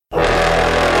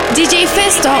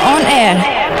DJFESTO on air.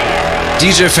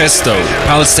 DJFESTO,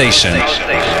 Palace Station.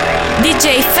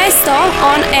 DJFESTO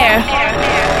on air.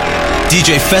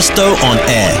 DJFESTO on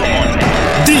air.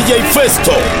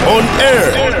 DJFESTO on air.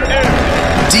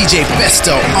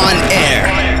 DJFESTO on air.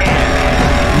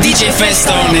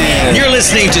 DJFESTO on air. You're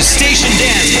listening to Station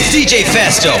Dance with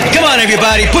DJFESTO. Come on,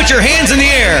 everybody, put your hands in the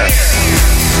air.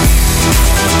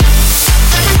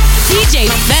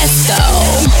 DJFESTO.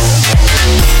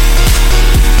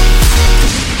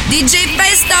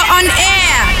 DJFESTO on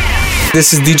air.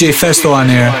 This is DJFESTO on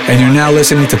air, and you're now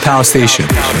listening to Palace Station.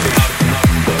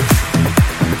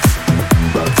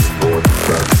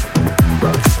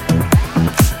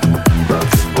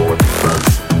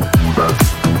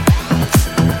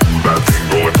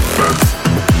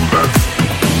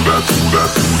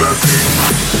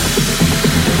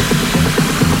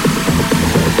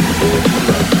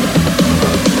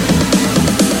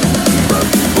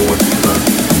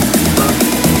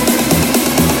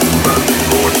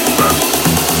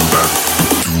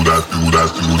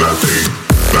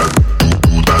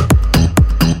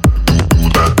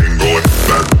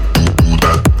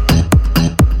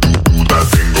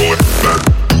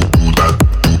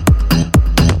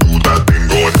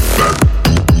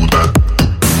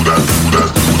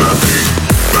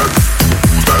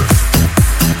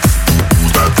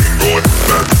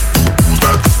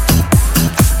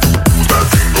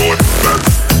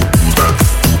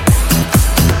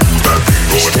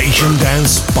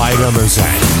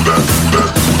 ÖZEL.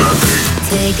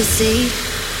 Take a seat,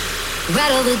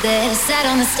 right over there, sat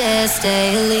on the stairs,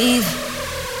 stay or leave.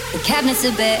 The cabinets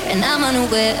are bare and I'm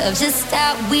unaware of just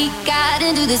how we got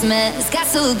into this mess. Got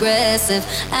so aggressive,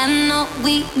 I know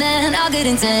we meant all good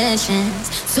intentions.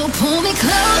 So pull me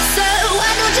closer,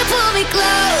 why don't you pull me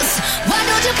close? Why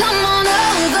don't you come on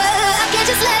over, I can't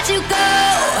just let you go.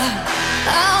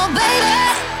 Oh baby,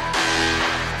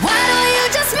 why don't you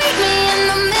just meet me in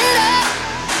the middle?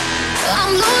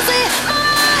 I'm losing my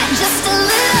mind just a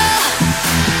little.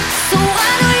 So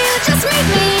why don't you just meet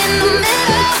me in the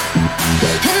middle?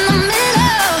 In the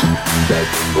middle,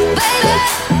 baby.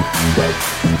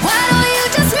 Why don't you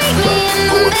just meet me in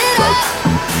the middle?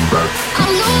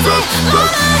 I'm losing my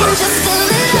mind just a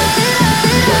little.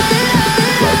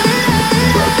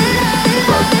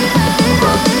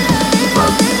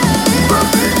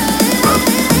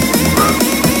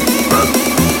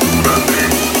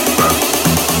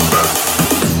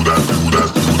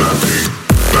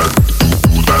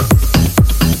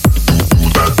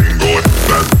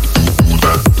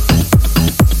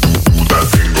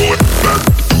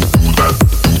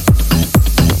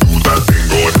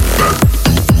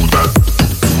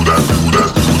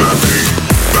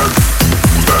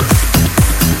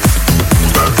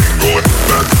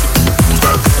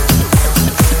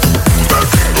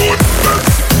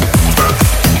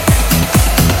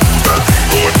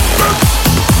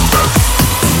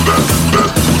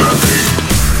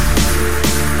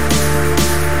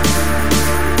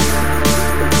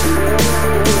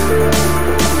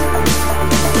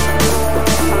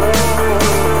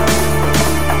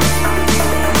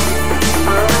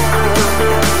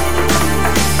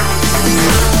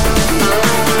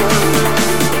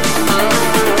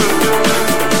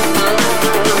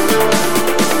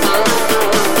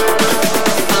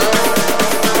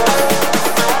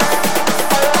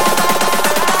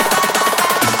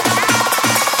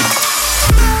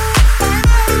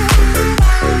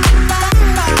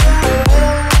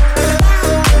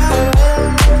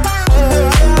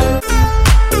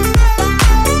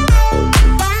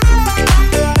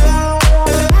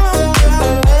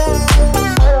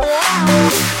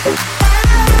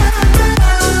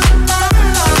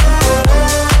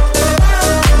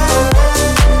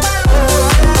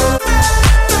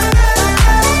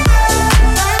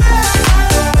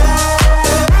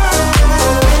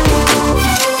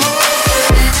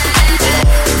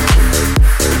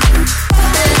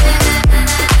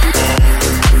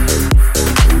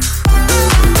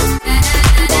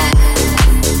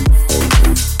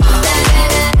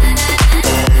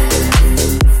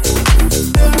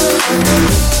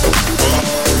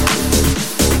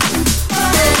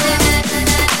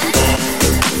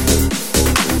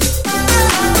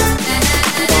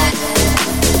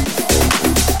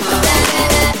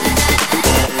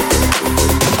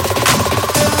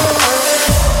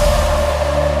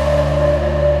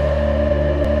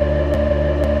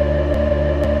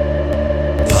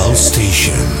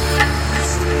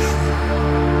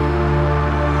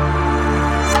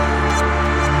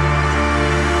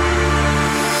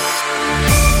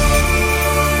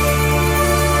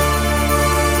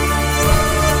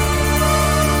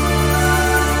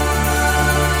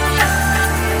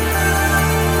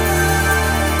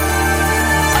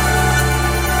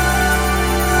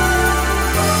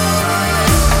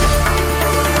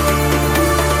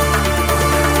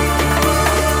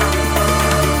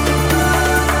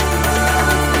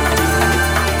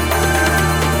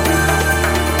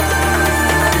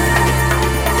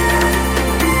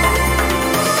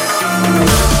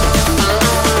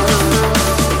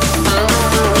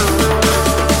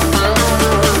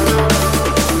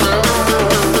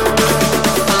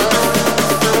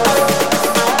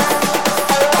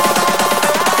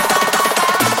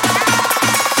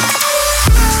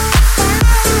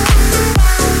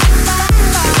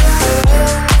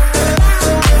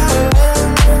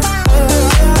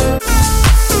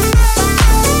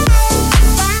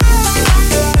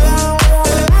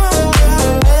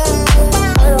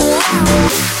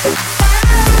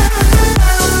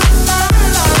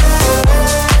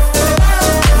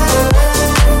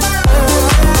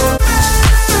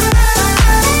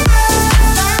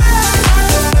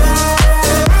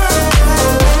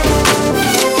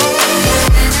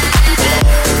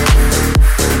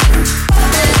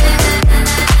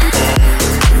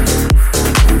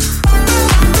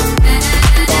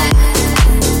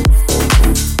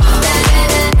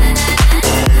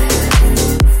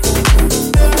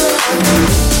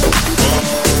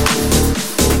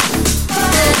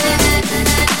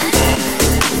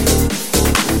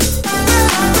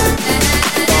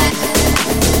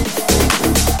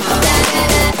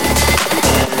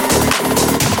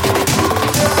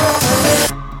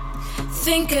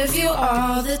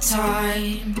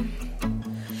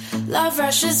 Love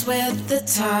rushes with the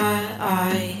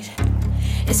tide.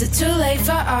 Is it too late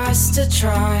for us to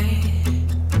try?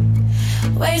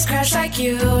 Waves crash like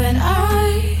you and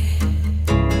I.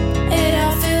 It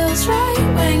all feels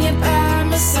right when you're by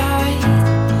my side.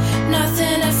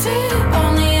 Nothing to fear,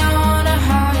 only on a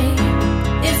high.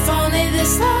 If only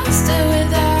this lasted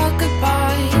without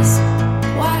goodbyes.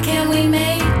 Why can't we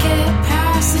make it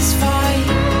past this fight?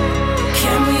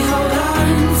 Can we hold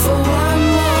on for one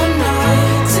more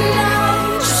night?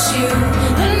 Tonight, just you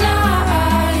and I.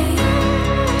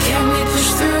 Can we push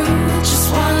through just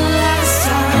one last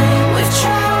time? We've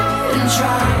tried and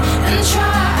tried and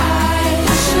tried.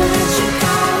 I should let you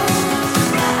go,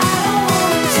 but I don't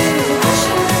want to. I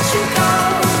should let you go,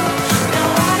 no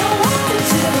I don't want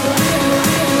to.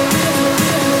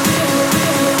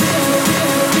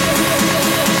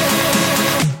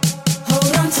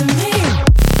 Hold on to me.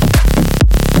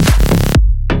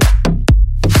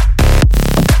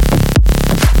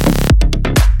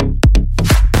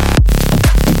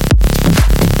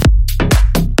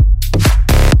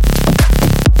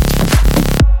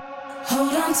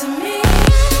 Hold on to me.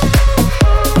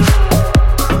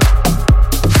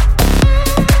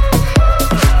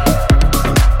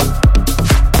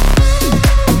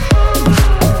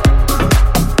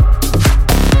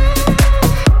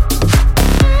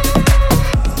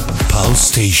 Pulse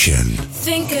Station.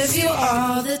 Think of you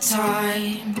all the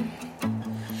time.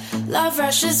 Love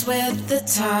rushes with the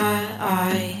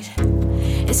tide.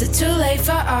 Is it too late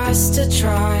for us to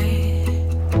try?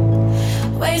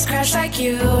 Waves crash like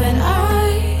you and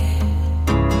I.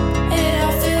 It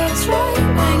all feels right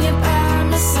when you're by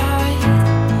my side.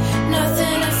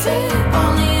 Nothing to fear,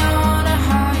 only on a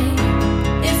high.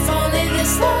 If only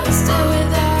this lasted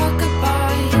without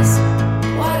goodbyes.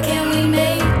 Why can't we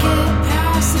make it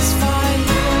past this fight?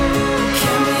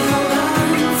 Can we hold on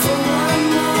for one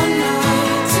more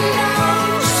night?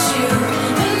 Tonight, just you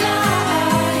and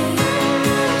I.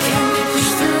 Can we push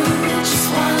through just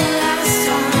one last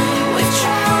time? We've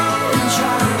tried and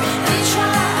tried and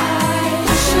tried.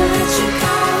 I should let you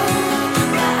go,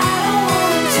 but I don't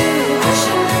want to. I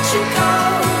should let you go,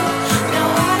 no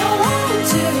I don't want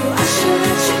to. I should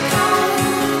let you go,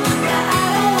 but I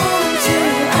don't want to.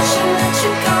 I should let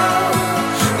you go,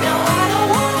 no I don't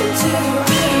want to.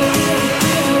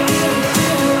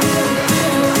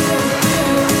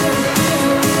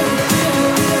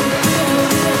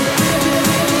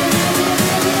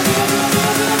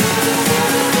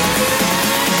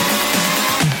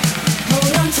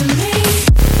 Hold on to me.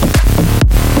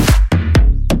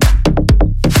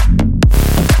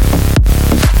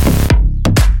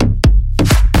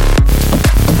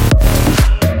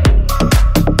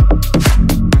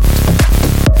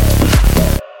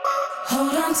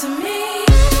 Hold on to me.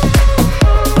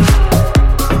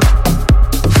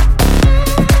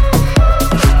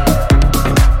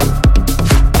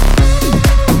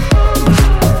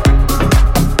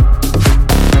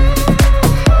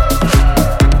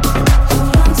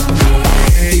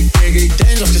 Que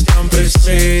griten los que están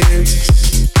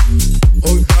presentes.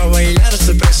 Hoy va a bailar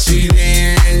este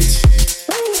presidente.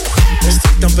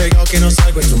 Estoy tan pegado que no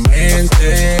salgo en tu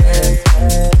mente.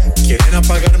 Quieren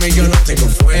apagarme y yo no tengo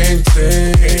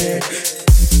fuente.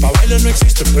 Pa' bailar no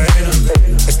existe pena.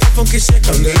 Este funky se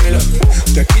candela.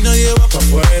 De aquí nadie va pa'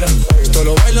 afuera. Esto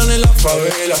lo bailan en la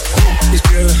favela.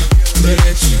 Izquierda,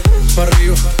 derecha, pa'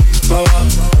 arriba, pa' abajo.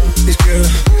 Izquierda,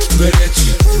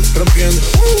 derecha, rompiendo.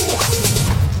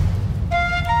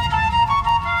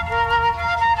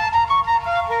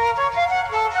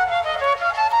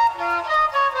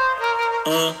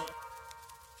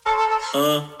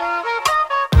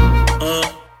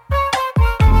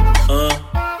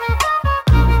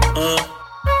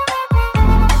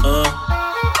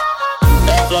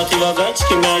 É a flauta envolvente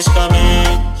que mexe com a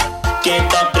mente. Quem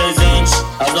tá presente,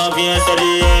 as novinhas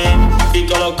LM.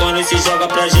 Fica loucona e se joga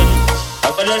pra gente.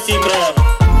 Vai fazer assim pra ela.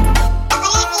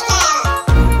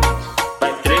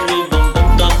 Vai tremer o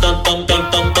bumbum, tam tam tam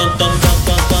tam tam tam tam.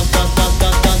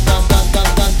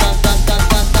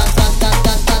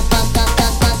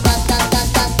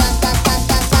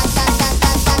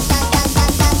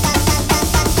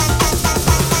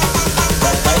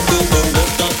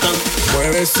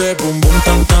 Mueve ese bum bum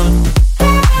tam tam.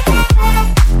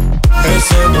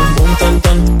 Ese bum bum tam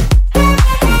tam.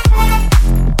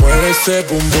 Mueve ese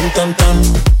bum bum tam tam.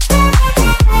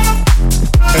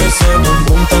 Ese bum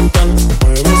bum tam tam.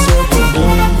 Mueve ese bum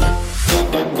bum.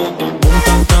 Bum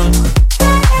tam tam.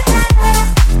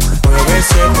 Mueve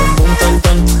ese bum bum tam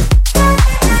tam.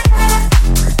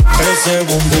 Ese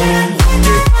bum bum.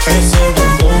 Ese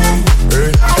bum bum.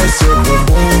 Ese bum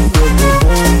bum.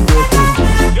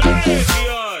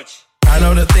 I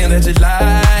know the thing that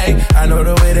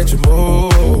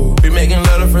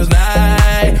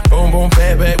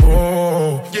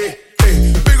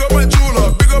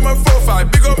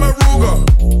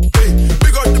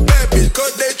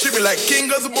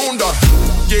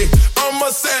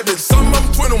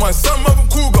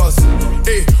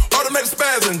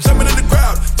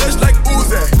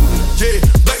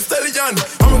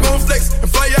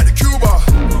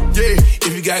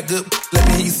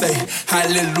say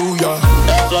hallelujah.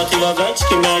 É a flota envolvente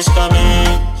que mexe com a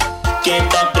mente. Quem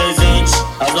tá presente,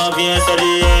 as novinhas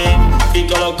ali,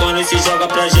 fica loucona e se joga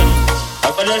pra gente.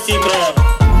 Vai fazer assim pra ela.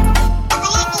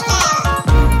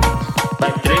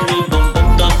 Vai tremer o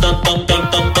bumbum, tam tam tam tam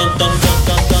tam tam tam.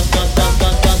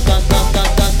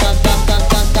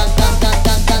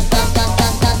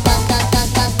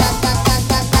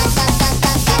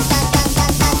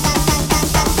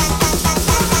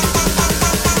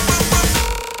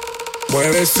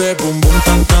 Mueve ese bum bum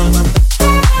tam tam.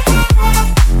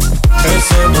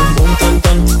 Ese bum bum tam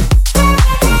tam.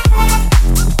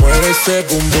 Mueve ese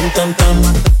bum bum tam tam.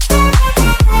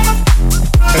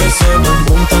 Ese bum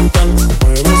bum tam tam.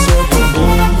 Mueve ese bum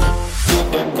bum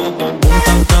bum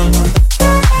tam tam.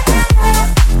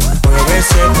 Mueve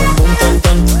ese bum bum tam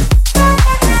tam.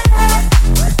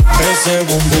 Ese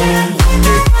bum bum.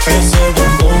 Ese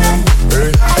bum bum.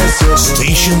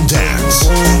 Station Dance.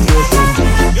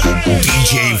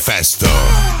 DJFESTO.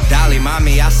 Dale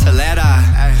mami acelera.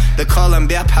 De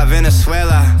Colombia pa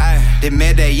Venezuela. De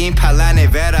Medellín pa la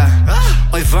nevera.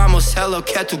 Hoy vamos a lo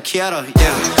que tú quieras.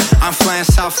 Yeah, I'm flying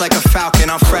south like a falcon.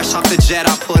 I'm fresh off the jet.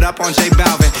 I put up on J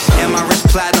Balvin. And my wrist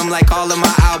platinum like all of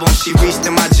my albums. She reached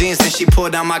in my jeans and she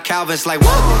pulled down my Calvins like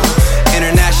whoa.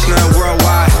 International and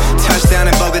worldwide. Touchdown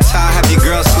in Bogota. Have your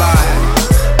girl slide.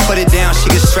 Put it down, she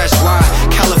get stretched wide.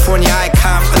 California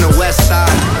icon from the west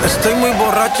side. Estoy muy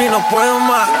borracho y no puedo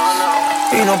más.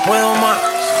 Y no puedo más.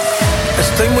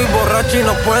 Estoy muy borracho y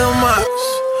no puedo más.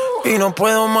 Y no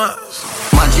puedo más.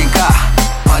 Machica,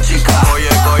 machica,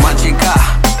 machica,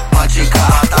 machica,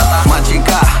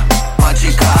 machica, machica,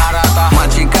 machica,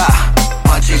 machica,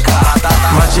 machica,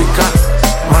 machica,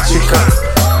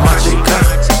 machica,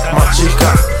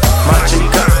 machica,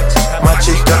 machica,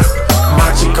 machica,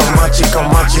 machica, machica,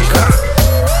 machica.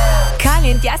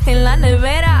 Calienteaste en la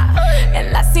nevera,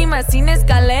 en la cima sin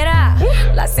escalera.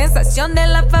 La sensación de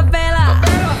la favela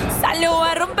salió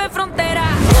a romper frontera.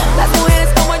 Las mujeres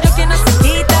como yo que no se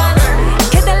quitan,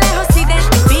 que de lejos se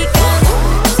identifican,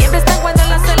 siempre están cuando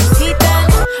las solicitan.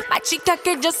 Machica,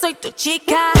 que yo soy tu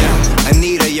chica.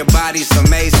 Anita, your body's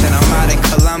amazing. I'm out in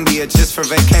Colombia just for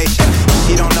vacation.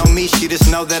 She don't know me, she just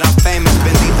know that I'm famous.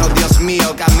 Bendito Dios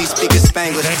mío, got me speaking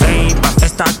Spanglish. Vem pra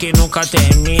festa que nunca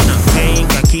termina. Vem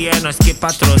que aqui é nós que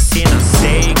patrocina.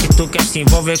 Sei que tu quer se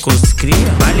envolver com os cria.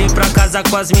 Vai ali pra casa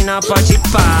com as mina, pode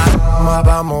parar.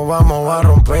 Vamos a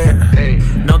romper.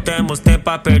 Não temos tempo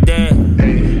a perder.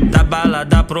 Da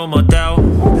balada pro motel.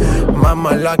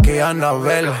 Mamá la que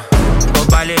Anabela. O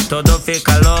baile todo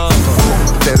fica louco.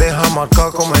 Te deja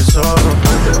marcado como el zorro.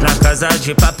 Na casa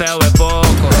de papel é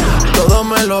pouco. Todo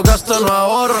me lo gasto, no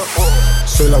ahorro.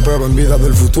 Soy la prueba en vida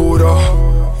del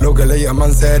futuro. Lo que le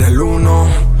llaman ser el uno.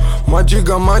 Más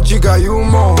chica y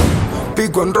humo.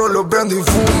 Pico en rolo, prendo y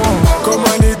fumo. Como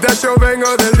Anita yo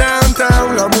vengo del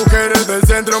downtown. Las mujeres del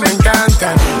centro me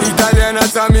encantan.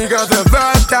 Italianas amigas de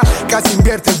bata. Casi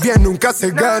inviertes bien, nunca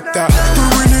se gasta.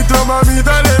 Tu vinito mami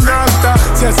dale nafta.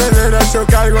 Si acelera yo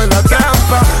caigo en la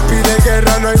trampa. Pide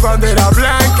guerra, no hay bandera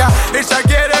blanca. Ella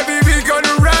quiere vivir con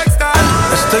un rockstar.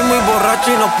 Estoy muy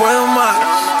borracho y no puedo más.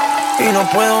 Y no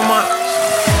puedo más.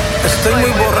 Estoy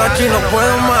muy borracho y no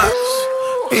puedo más.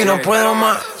 Y no puedo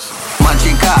más.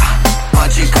 Machica,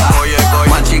 machica,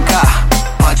 machica,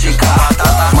 machica,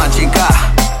 machica,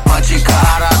 machica,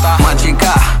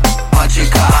 machica,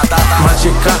 machica,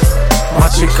 machica,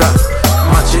 machica,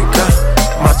 machica,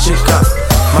 machica,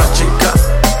 machica,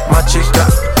 machica,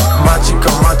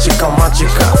 machica, machica,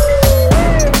 machica.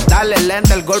 Dale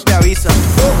lenta, el golpe avisa.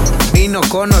 Vino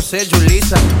conoce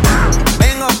Julissa.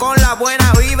 Vengo con la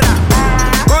buena vibra.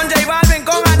 Con J Balvin,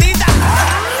 con Anita.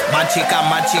 Machica,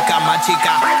 machica,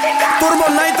 machica. Turbo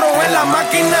Nitro en la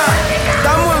máquina.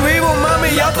 Estamos en vivo,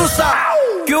 mami, ya tú sabes.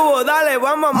 ¿Qué hubo? Dale,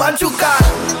 vamos a machucar.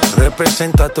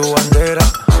 Representa tu bandera.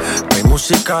 Mi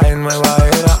música es nueva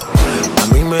era. A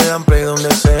mí me dan play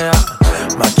donde sea.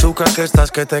 Machuca que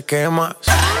estás que te quemas.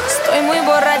 Estoy muy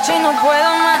borracho y no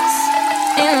puedo más.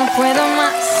 Y no puedo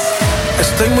más.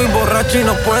 Estoy muy borracho y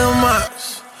no puedo más.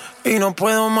 Y no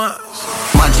puedo más.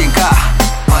 Machica,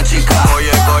 machica,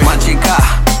 machica,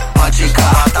 machica,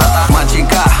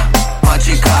 machica,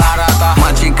 machica,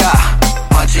 machica,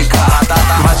 machica,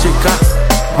 machica,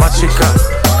 machica,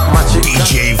 machica.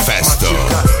 DJFESTO.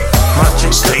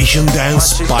 Station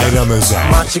Dance by ÖZEL.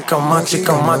 Machica,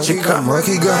 machica,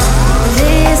 machica.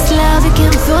 This love you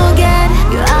can't forget.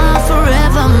 You are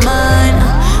forever mine.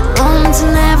 Want to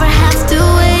never have to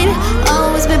wait.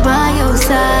 Always be by your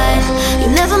side. You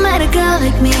never met a girl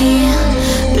like me.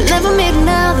 You'll never meet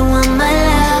another one, my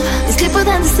love. It's deeper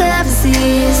than the seven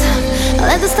seas. I'll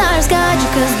let the stars guide you,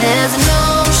 'cause there's an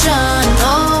ocean,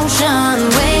 ocean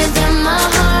waiting.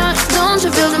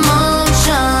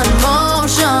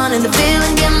 and the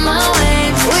feeling in my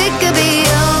waves. We could be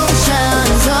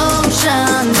oceans,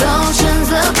 oceans, oceans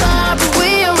apart, but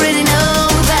we already know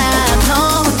that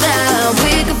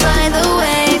we could fly the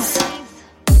waves.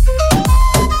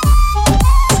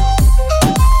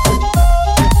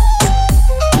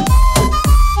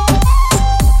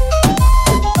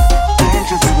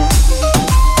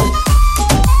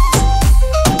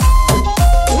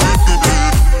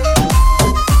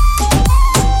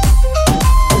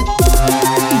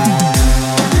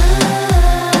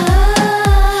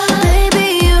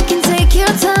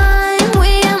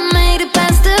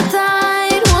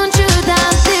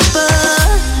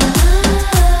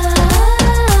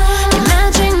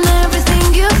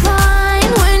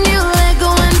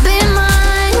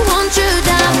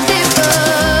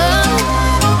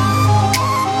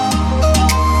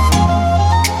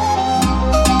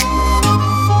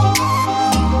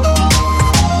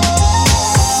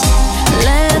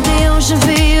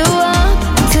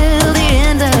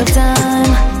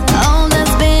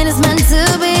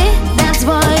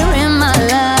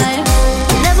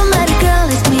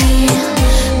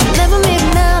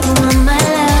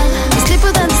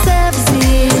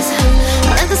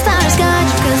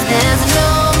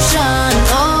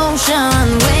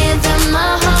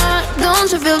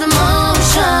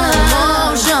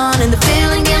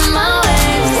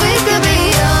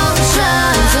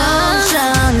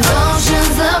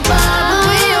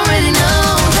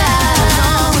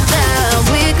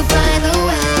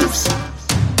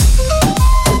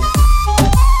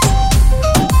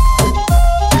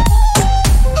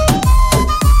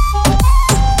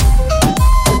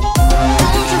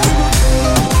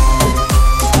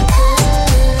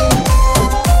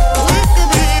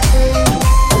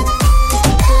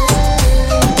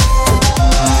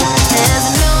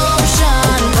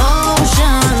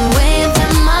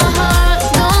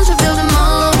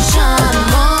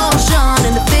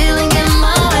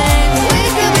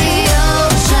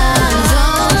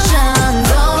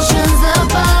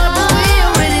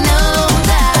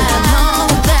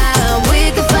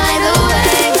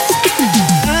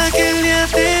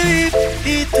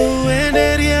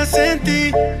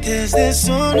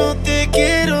 Solo te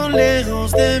quiero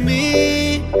lejos de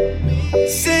mí.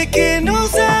 Sé que no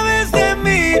sabes de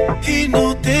mí y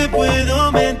no te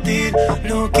puedo mentir.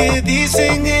 Lo que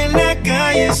dicen en la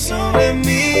calle sobre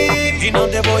mí, y no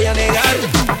te voy a negar.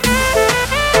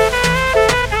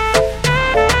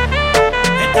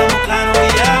 Estamos claros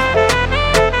y ya.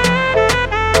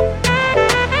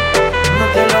 No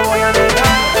te lo voy a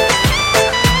negar.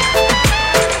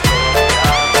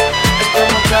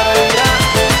 Estamos claros y ya.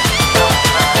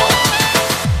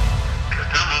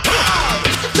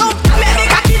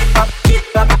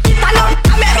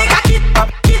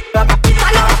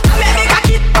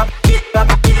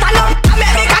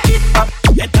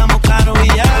 Estamos claros y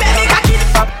ya.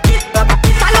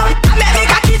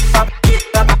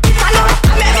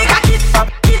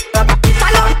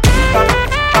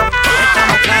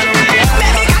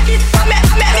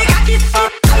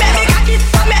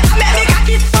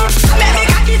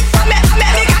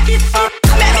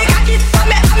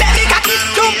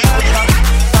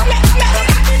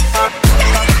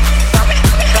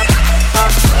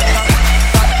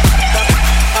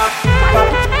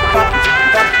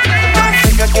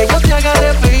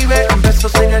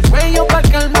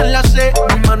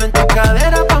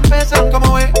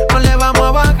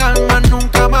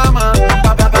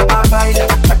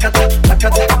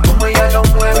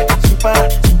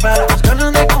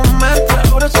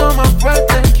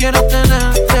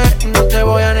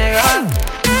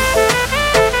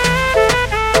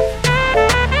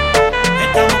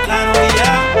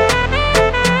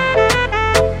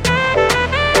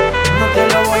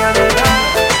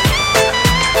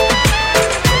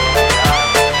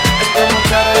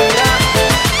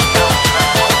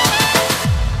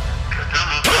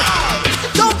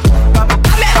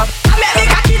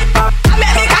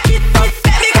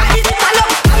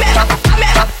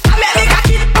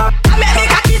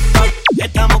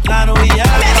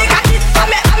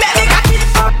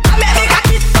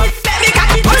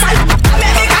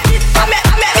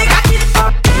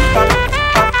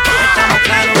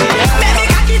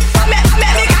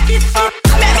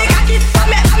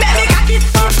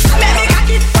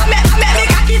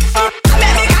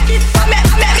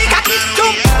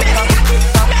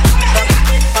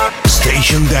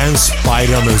 STATIONDANCE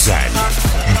Bayram Özel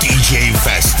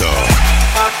DJFESTO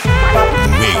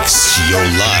Mix your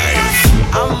life.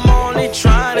 I'm only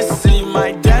trying to see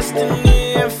my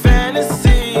destiny and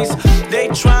fantasies. They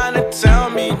trying to tell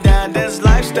me that this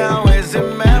lifestyle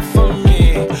isn't meant for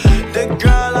me. The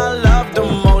girl I love the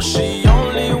most, she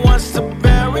only wants to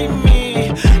bury me.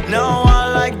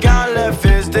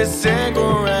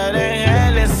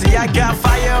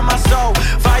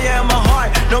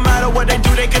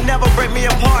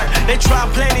 tried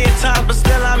plenty of times, but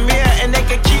still I'm here. And they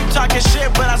can keep talking shit,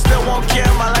 but I still won't care.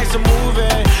 My life's a movie,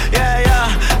 yeah,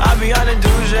 yeah. I be on a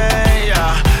douche,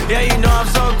 yeah. Yeah, you know I'm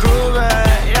so groovy,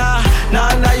 yeah.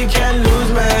 Nah, you can't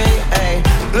lose me, hey.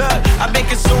 Look, I've been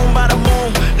consumed by the moon,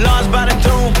 lost by the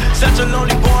doom. Such a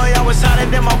lonely boy, I was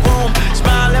hiding in my room.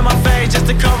 Smile in my face just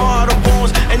to cover all the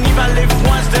wounds. And if I live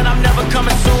once, then I'm never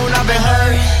coming soon. I've been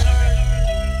hurt,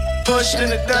 pushed in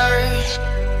the dirt,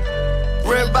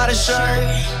 ripped by the shirt.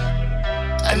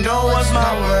 I know what's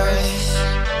my worth.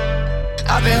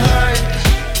 I've been hurt,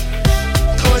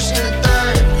 pushed in the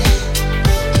dirt,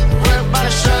 ripped by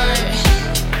the shirt.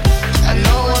 I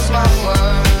know what's my worth.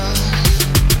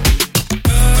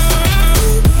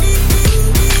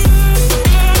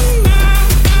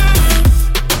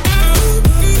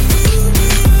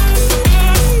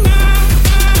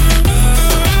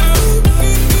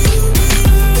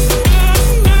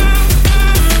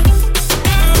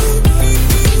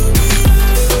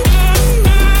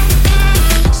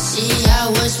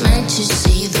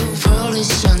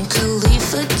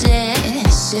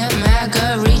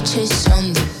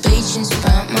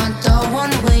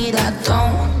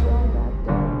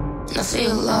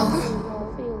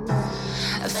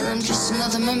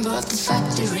 Member of the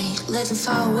factory, living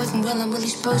far away from where I'm really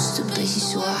supposed to be.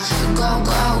 So I go,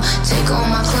 take all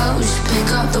my clothes,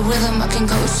 pick up the rhythm, I can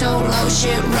go solo.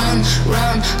 Shit, run,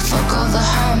 fuck all the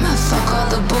harm, fuck all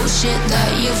the bullshit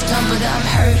that you've done, but I'm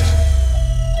hurt.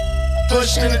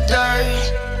 Pushed in the dirt,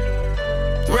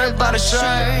 ripped by the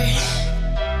shirt.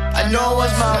 I know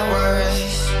what's my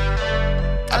worth.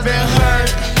 I've been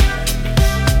hurt,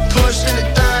 pushed in the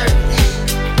dirt,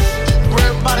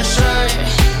 ripped by the shirt.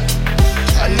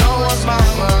 I know what's my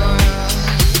worth.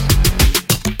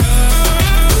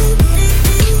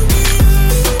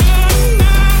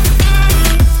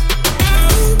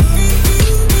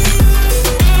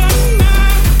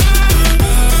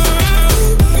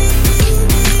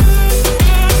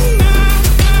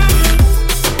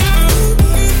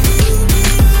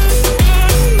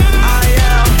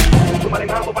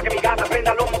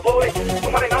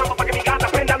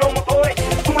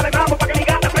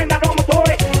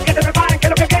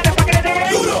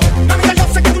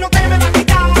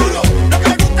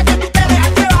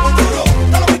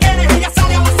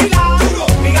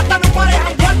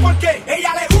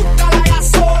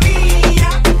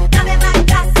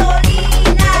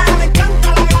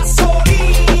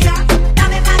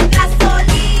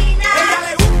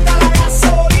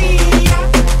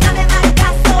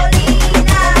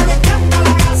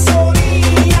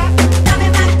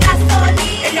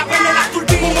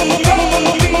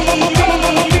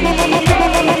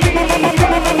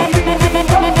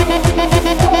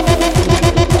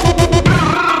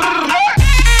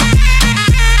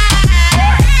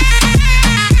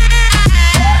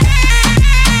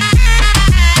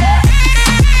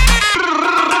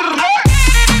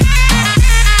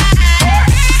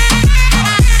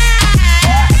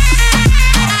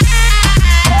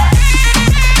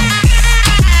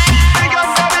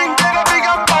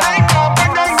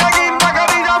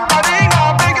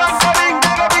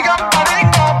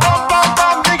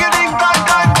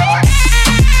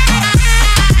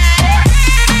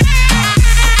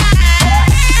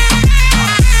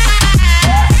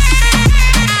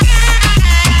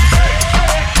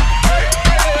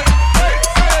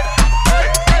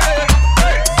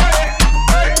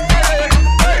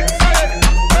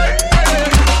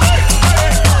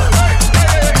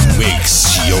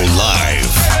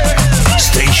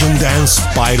 STATIONDANCE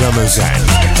Bayram Özel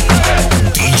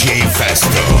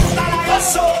DJFESTO.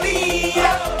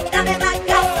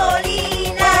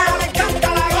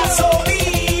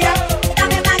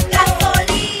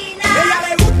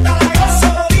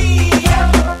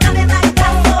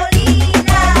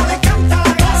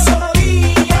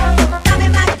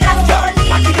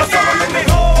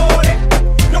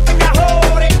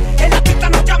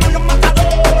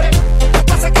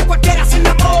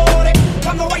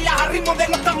 Cuando bailas al ritmo de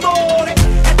los tambores,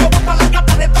 esto va para la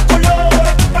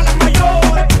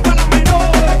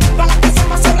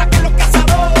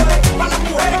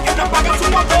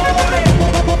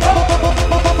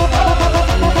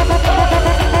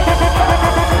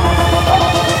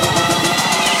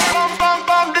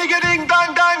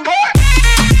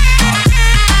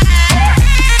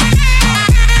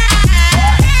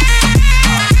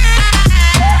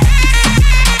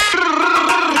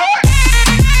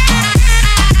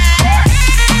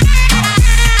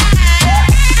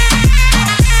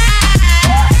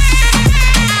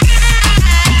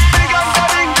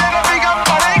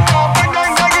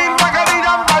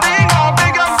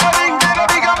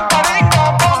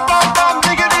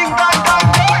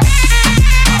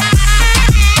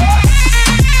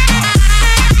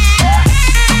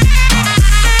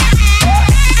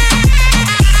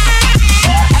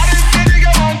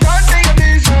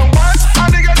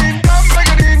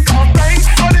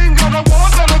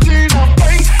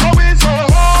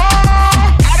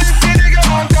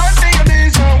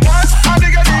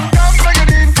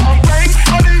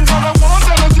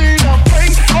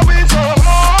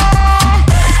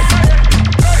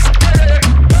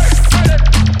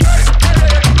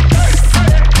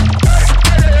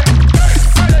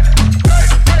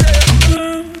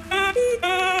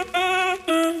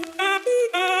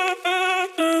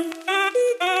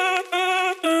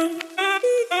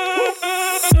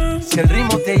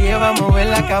cómo te lleva a mover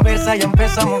la cabeza, ya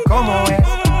empezamos como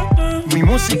es. Mi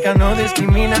música no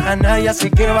discrimina a nadie, así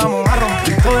que vamos a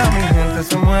romper. Toda mi gente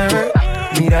se mueve,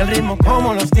 mira el ritmo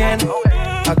como los tiene.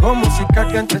 Hago música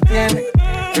que entretiene.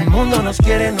 El mundo nos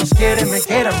quiere, me quiere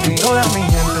a mí. Toda mi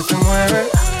gente se mueve,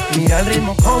 mira el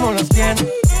ritmo como los tiene.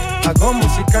 Hago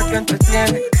música que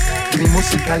entretiene. Mi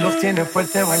música los tiene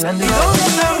fuerte bailando. ¿Y dónde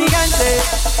está mi gente?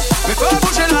 Me fue a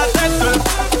bouger la tête.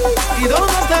 ¿Y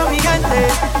dónde está mi gente?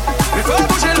 Me fue a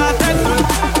bouger la tête.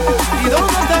 ¿Y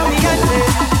dónde está mi gente?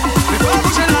 Me fue a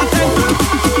bouger la tête.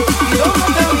 ¿Y dónde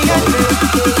está mi gente?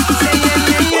 Say yeah,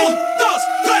 yeah, yeah. 1, 2,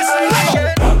 3.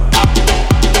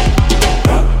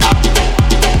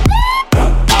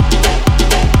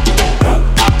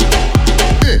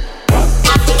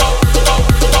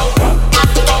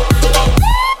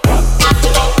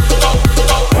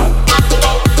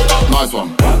 Nice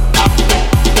one.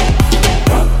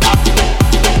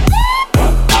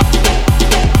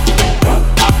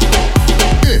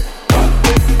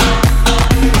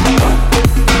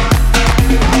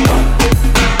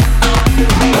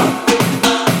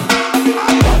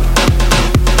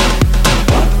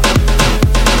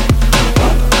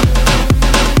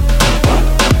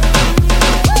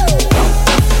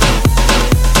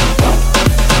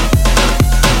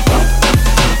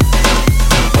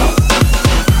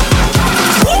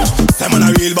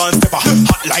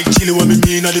 Like chili when me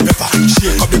mean a the pepper.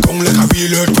 Shake up the gong like a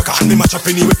real earthquaker. Me match up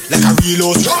anyway like a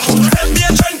real host. Send me a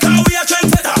trend car, we a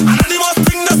trendsetter. Anonymous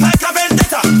thing just like a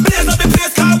vendetta. Blaze up the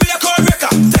place car, we a code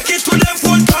wrecker. Take it to them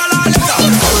phone call or letter.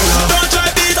 Don't try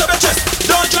beat up your chest.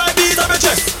 Don't try beat up your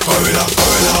chest. Gorilla,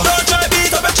 gorilla. Don't try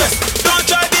beat up your chest. Don't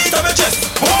try beat up your chest.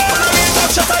 Wanna beat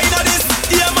up shatter inna this.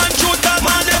 Yeah man shoot that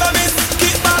man never miss.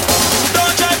 Kick back.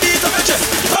 Don't try beat up your chest.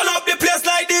 Turn up the place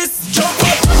like this. Jump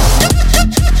up.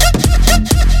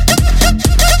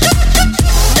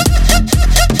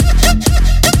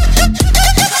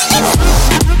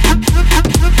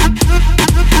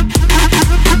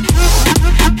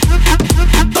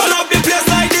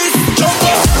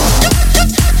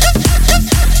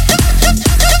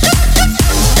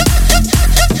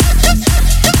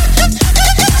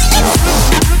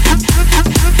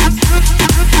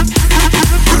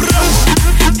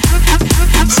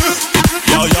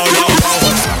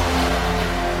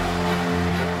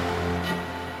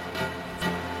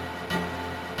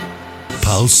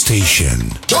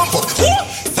 Station. Jump up.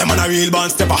 Them on a real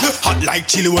band stepper. Hot like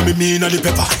chili when me mean a the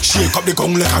pepper. Shake up the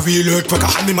gong like a real earthquaker.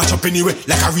 And me match up anyway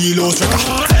like a real host wrecker.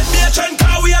 Let me a trend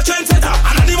car, we a trendsetter.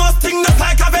 Anonymous thing that's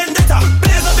like a vendetta.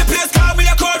 Blaze up the place car, we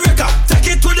a code wrecker. Take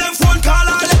it to them phone call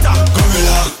or letter.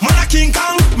 Gorilla. Man a King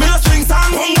Kong, me no swing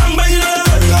song. Hung gang bang in the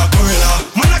gorilla, gorilla.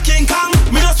 Man a King Kong,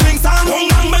 me no swing song. Hung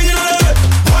gang bang in the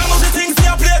why must the things see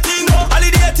a play thing?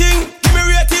 Holiday thing, give me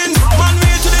rating. Man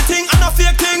real to the thing and a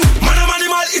fake thing.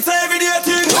 It's a everyday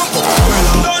thing.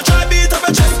 Don't try beat up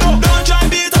your chest. Don't try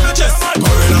beat up your chest.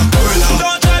 Gorilla, gorilla.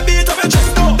 Don't try beat up your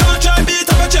chest. Don't try beat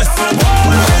up your chest.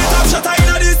 Beat up shatter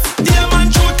inna this. Yeah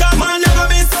man shoot car man never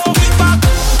miss. Kick back.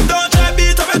 Don't try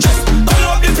beat up your chest. Turn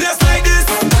up the place like this.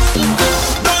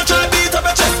 Don't try beat up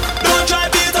your chest.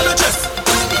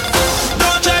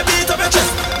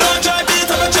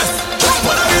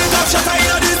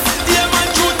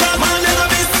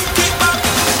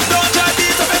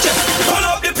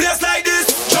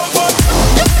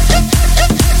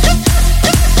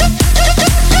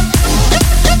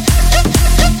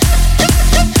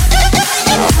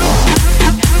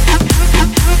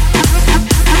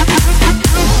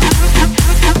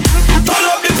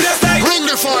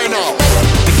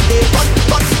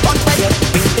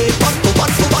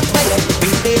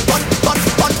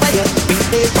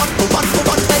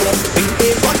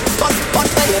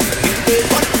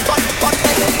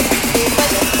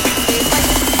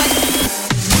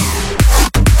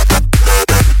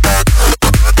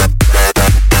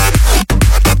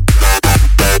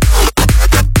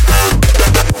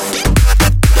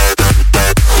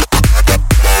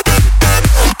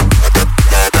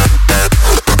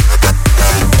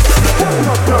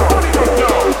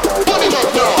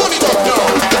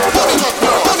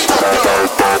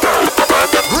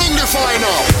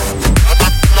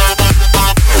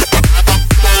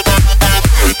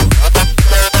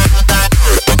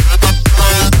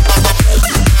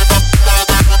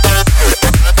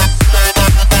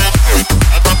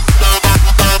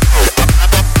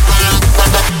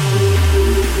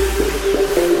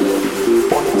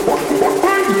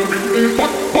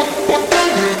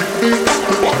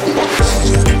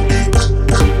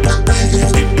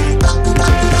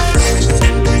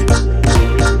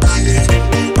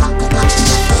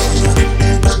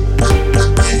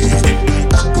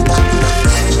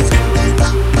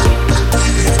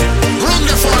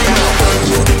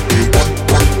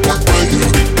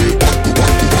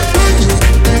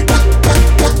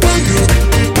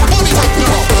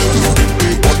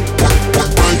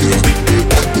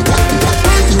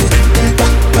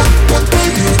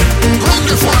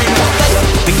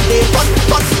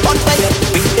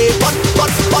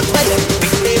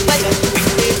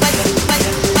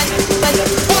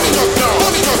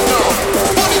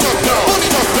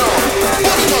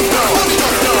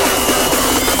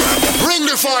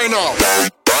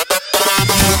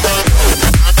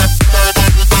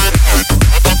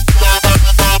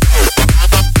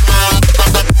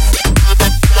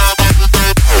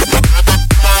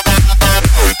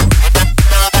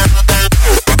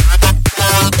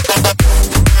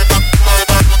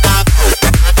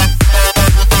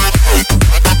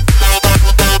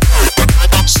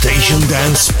 Station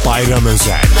Dance Bayram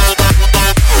Özel.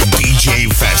 DJ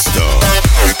Festo.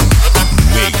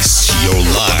 Mix your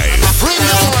life. Bring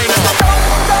the line up.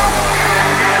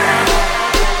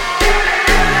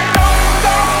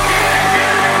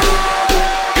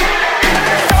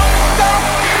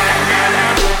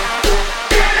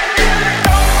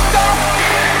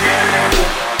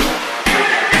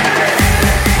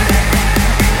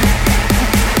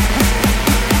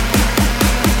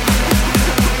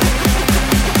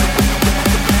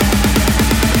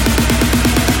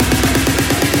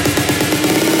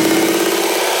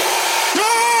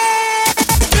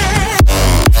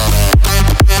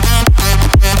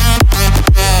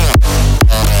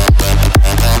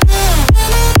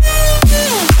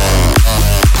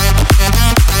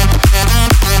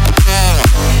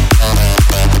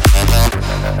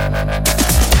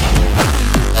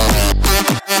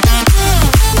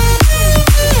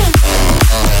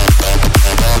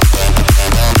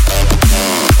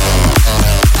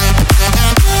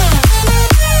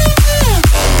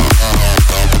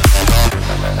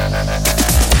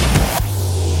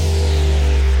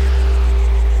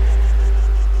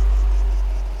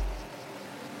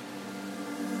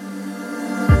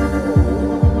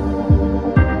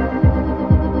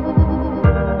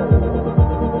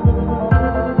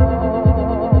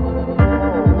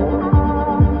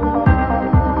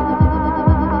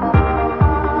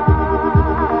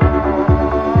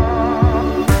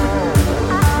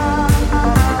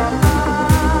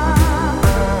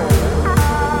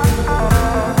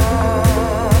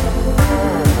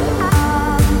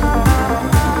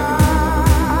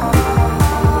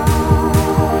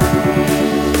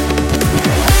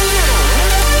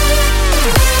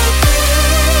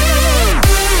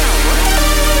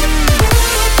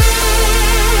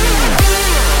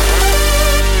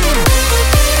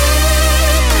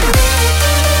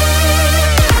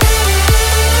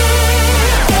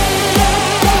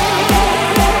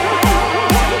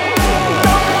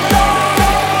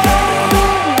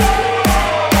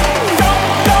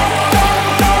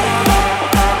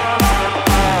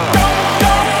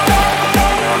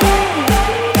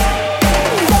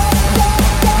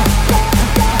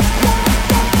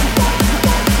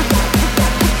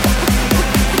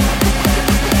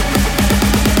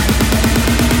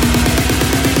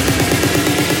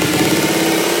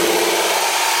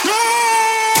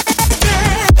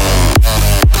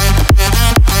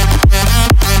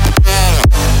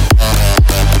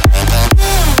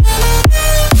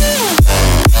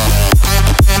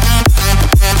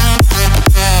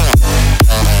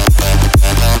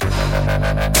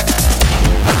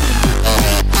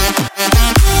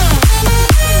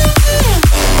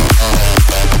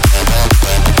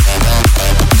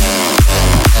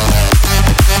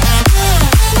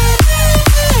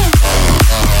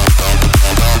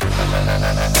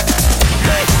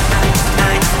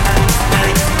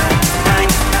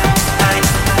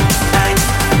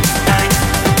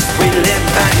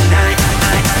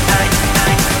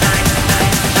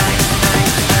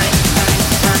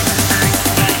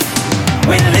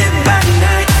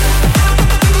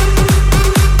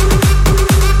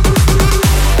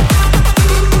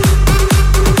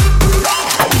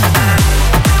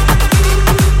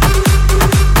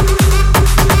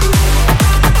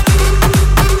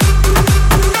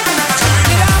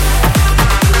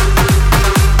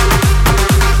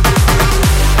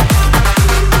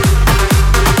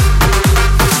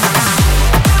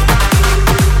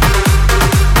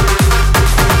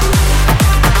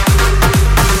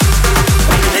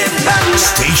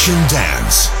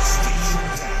 Dance.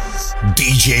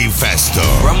 DJFESTO.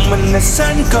 From when the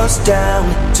sun goes down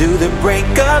to the break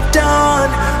of dawn,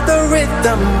 the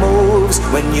rhythm moves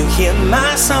when you hear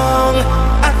my song.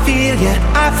 I feel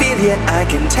ya, I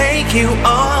can take you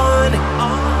on.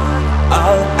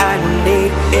 All I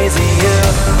need is you,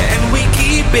 and we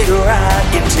keep it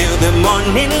rocking till the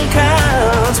morning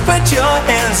comes. Put your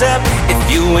hands up if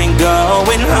you ain't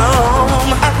going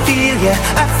home. I feel you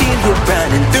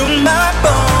running through my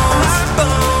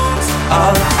bones.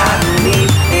 All I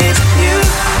need is you.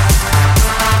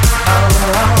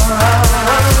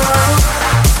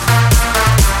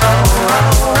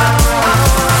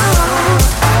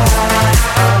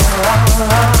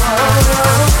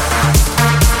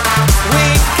 We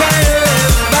can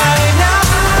live by night.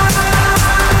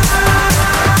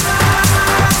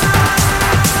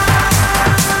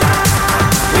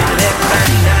 We live by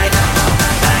night.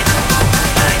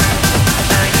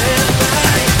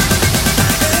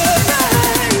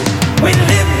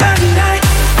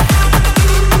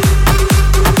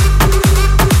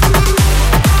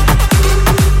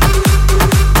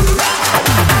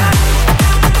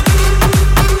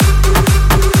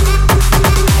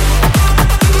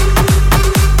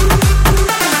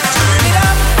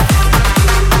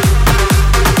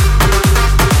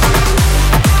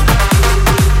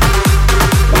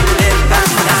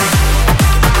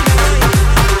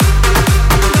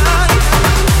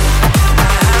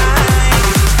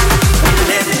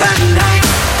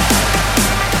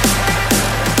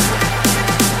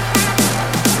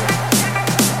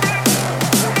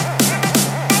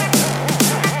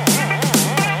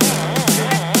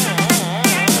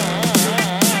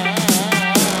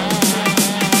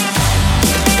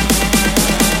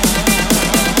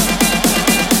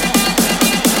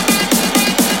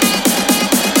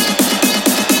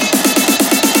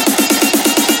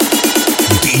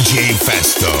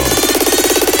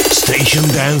 DJFESTO Station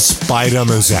Dance Bayram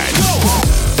Özel.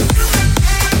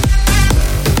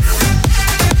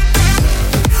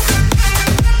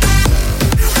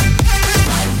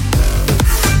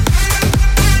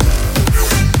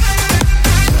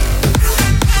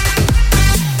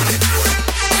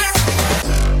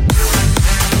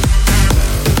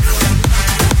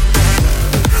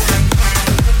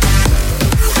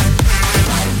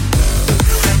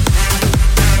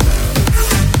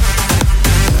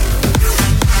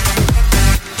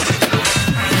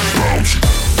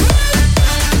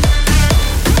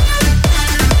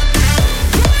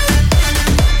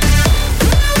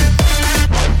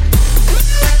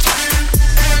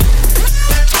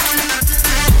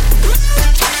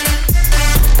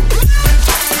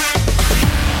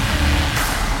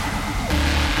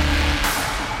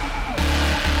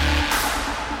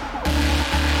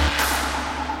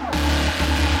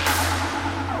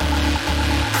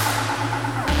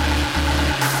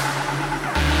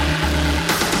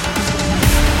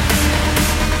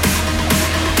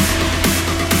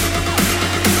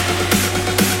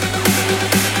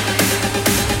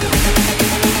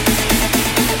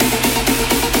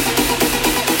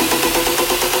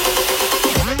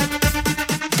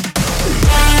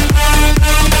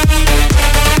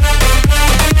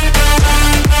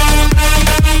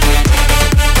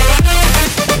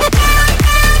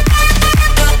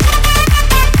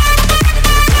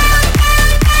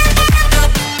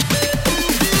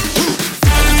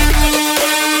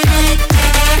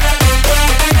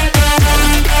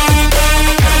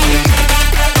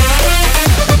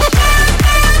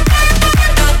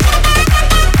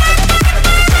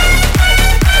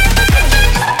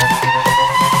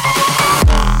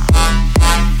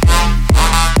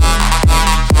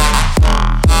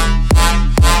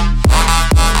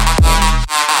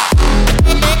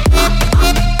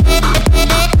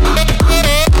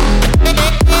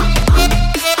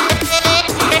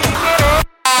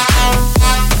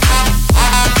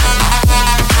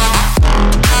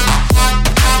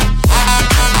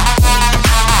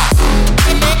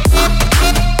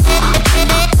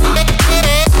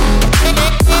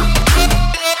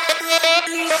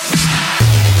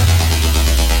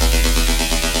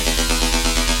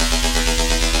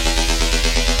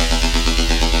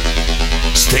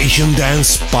 Station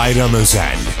Dance Bayram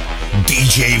Özel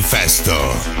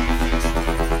DJFESTO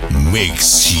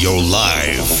Mix Your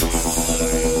Life.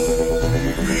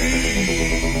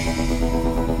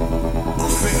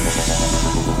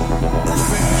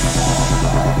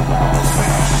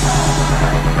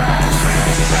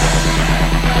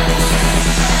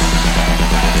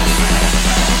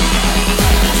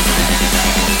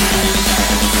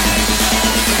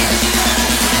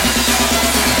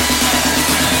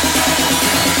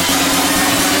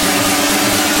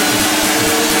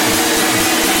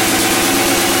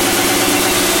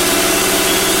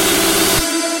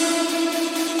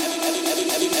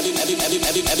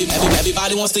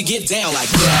 Everybody wants to get down like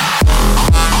that.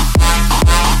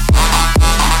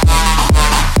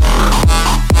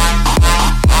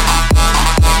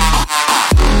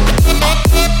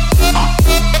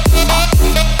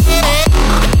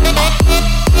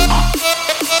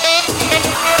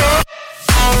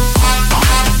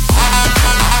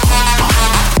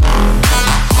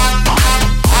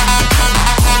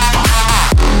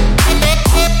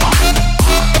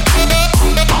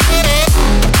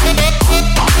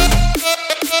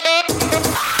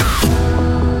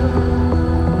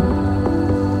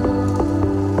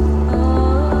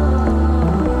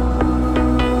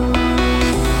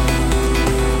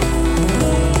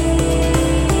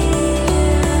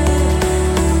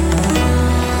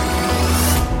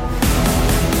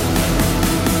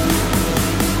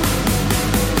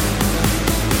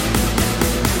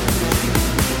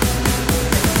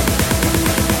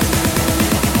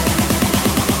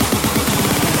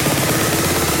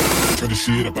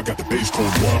 Shit up, I got the bass code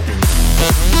walking.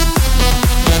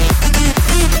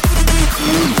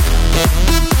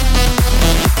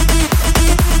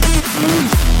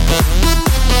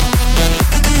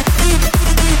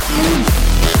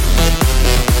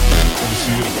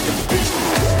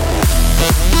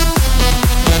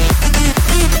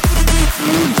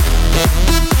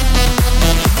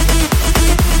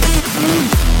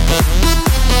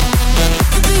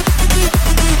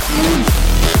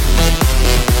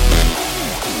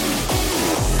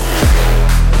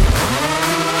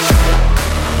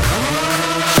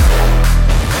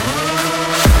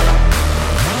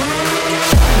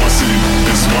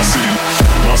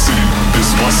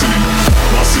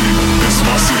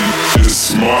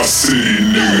 My city,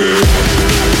 nigga.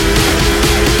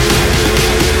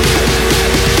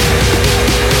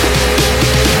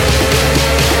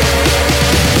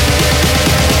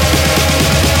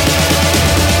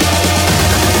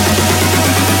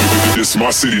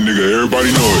 my city, nigga.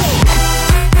 Everybody know it.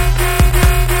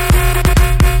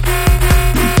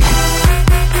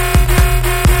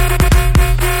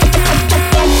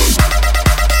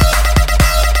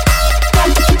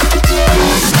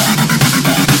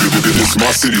 This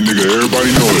my city, nigga.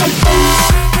 Everybody know it.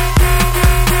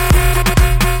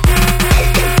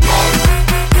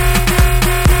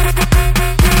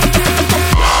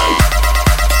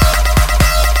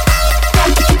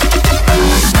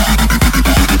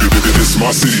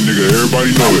 My city, nigga,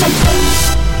 everybody know it.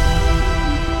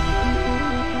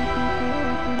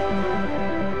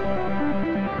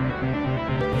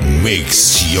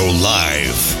 Mix your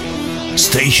life.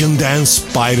 Station Dance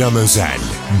Bayram Özel.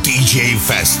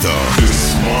 DJFESTO.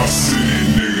 This my city,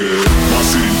 nigga. My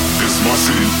city, this my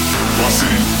city. My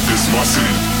city, this my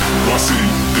city. My city,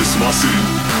 this my city.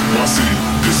 My city,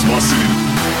 this my city.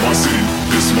 My city,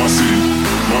 this my city.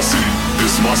 My city,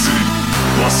 this my city.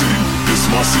 My city, this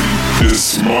my city.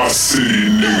 This my city,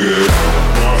 nigga.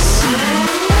 My city.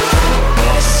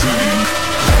 My city.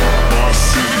 My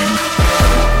city.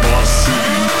 My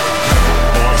city.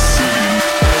 My city.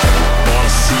 My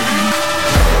city.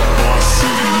 My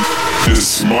city. This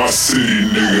my city,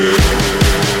 nigga.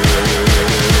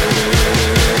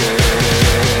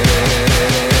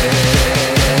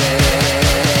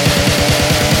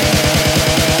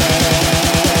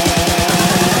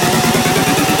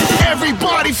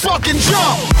 Fucking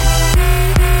jump!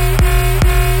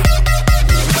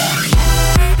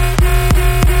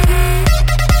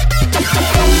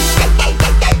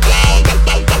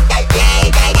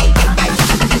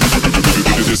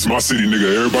 This my city, nigga.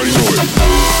 Everybody know it.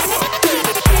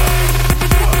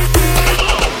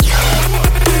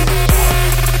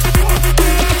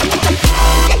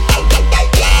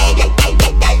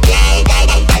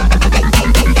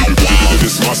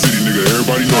 This my city, nigga.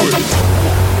 Everybody know it.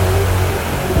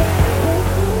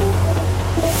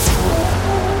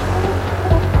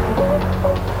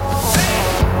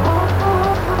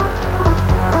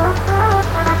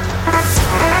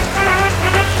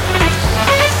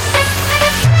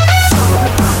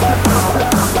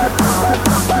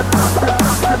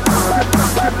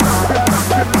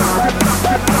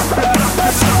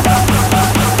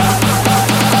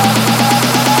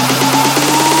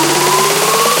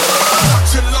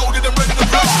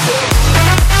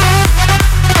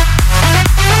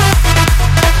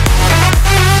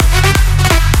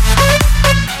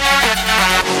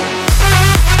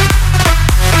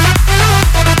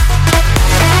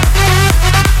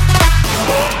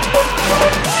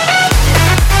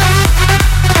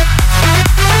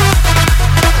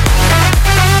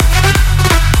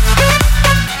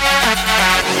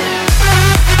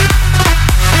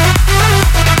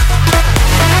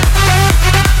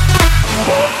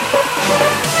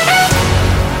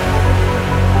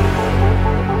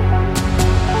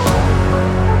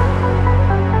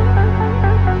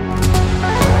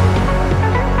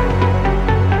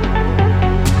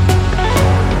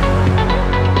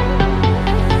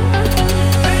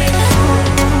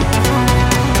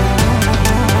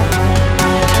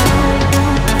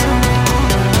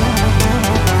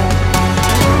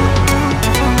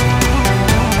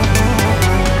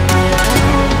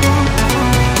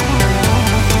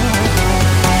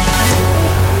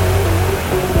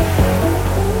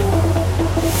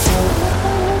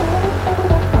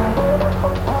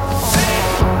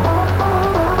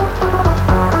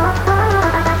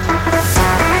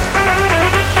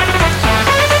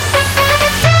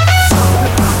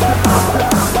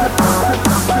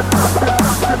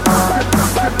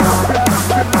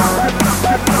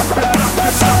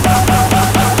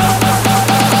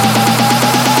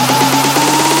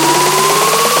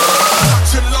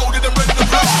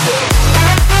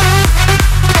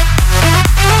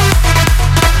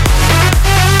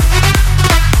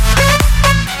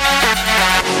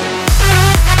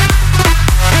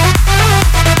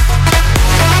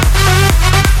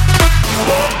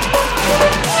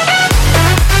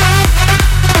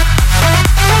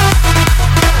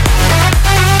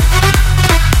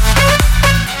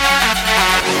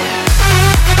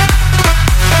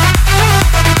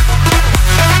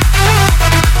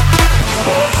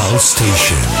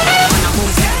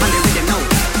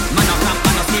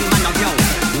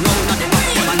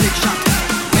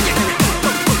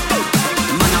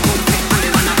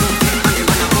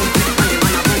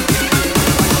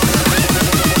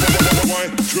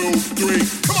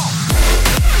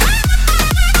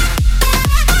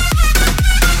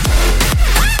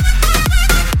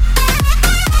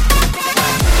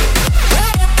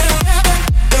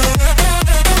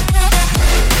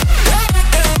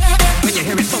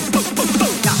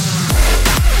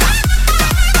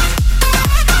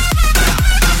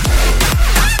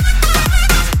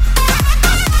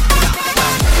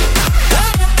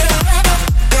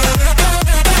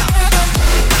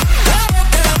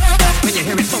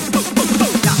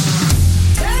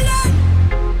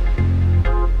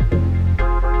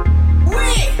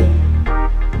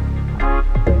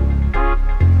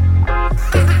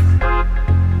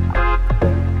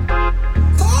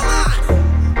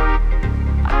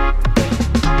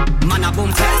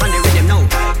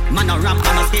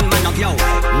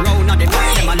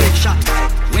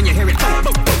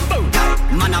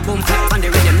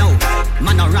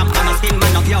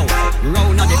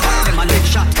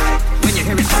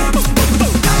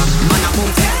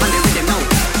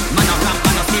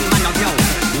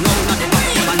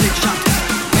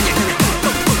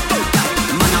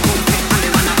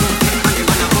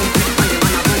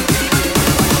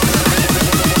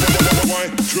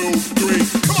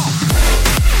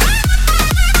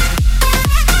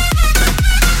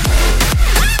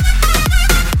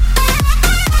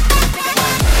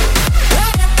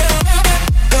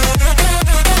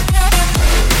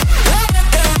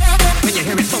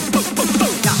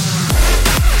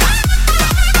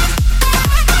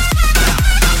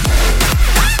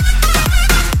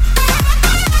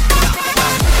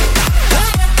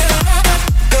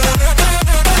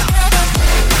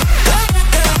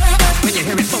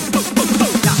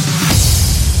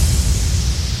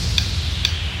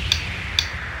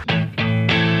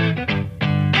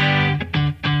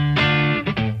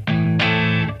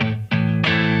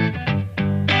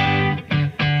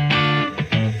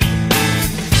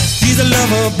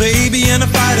 lover, baby, and a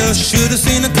fighter. Should've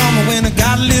seen it coming when it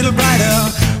got a little brighter.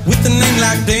 With a name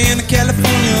like Dan,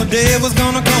 California, day was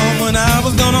gonna come when I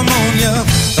was gonna moan ya.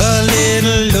 A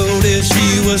little loaded,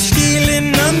 she was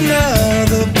stealing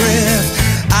another breath.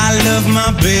 I love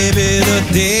my baby to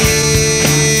death.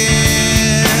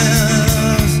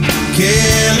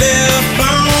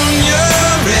 California,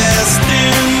 rest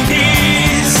in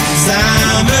peace.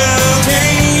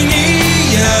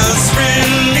 Simultaneous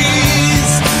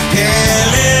release.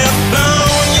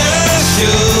 California,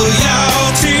 show your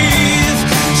teeth.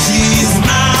 She's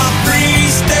my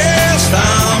priestess,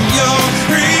 I'm your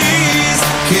priest.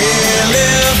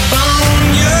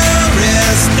 California,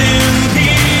 rest in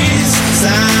peace.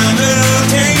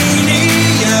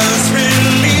 Simultaneous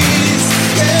release.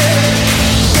 Yeah.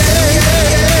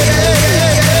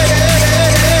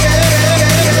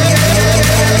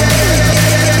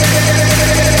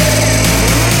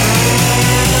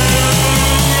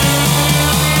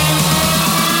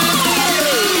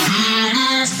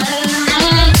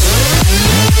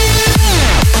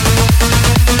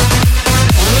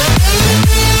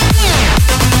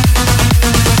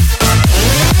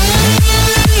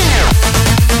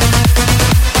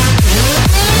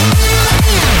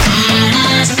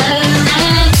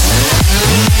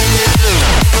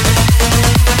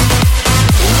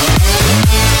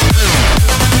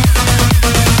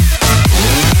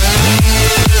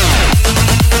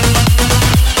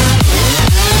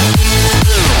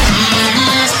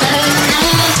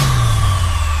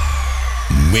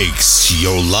 Mix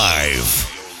Your Life.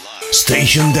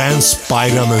 Station Dance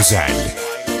Bayram Özel.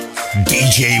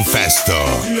 DJFESTO.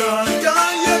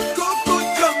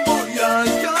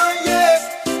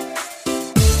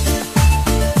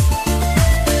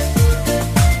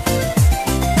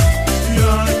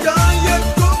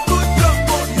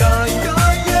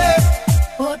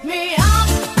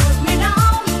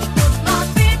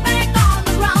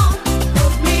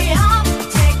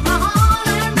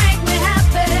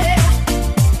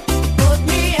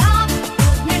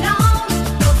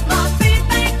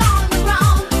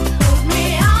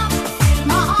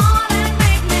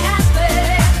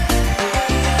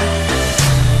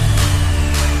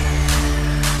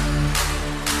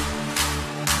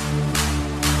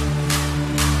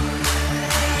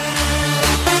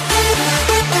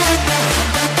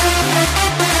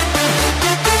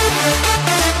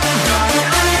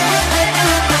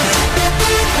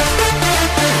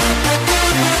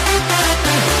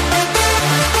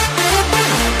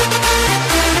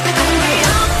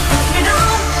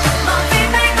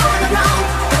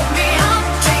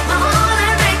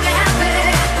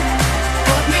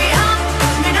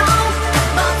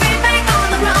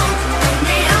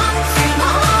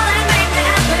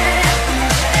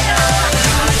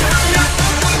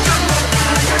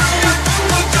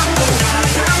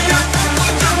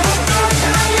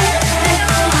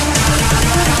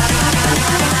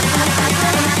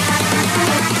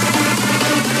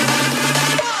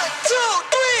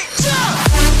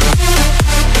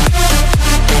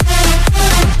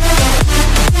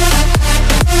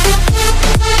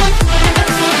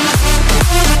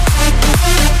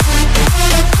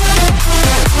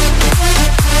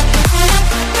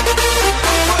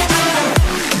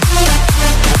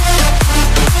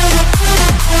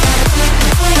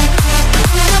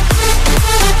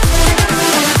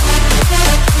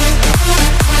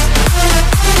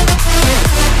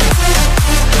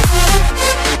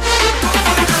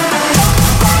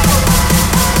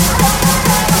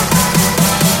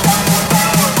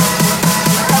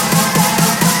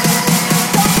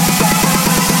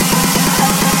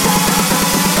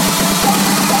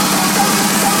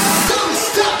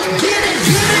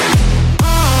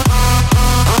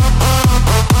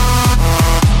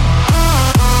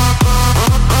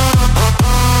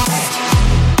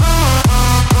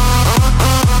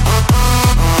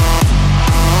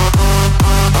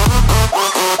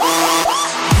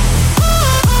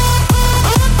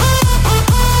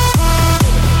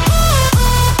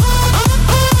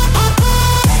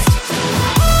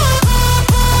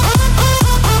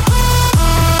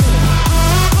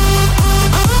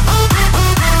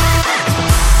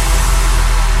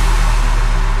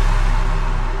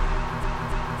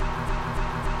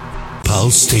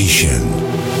 Station.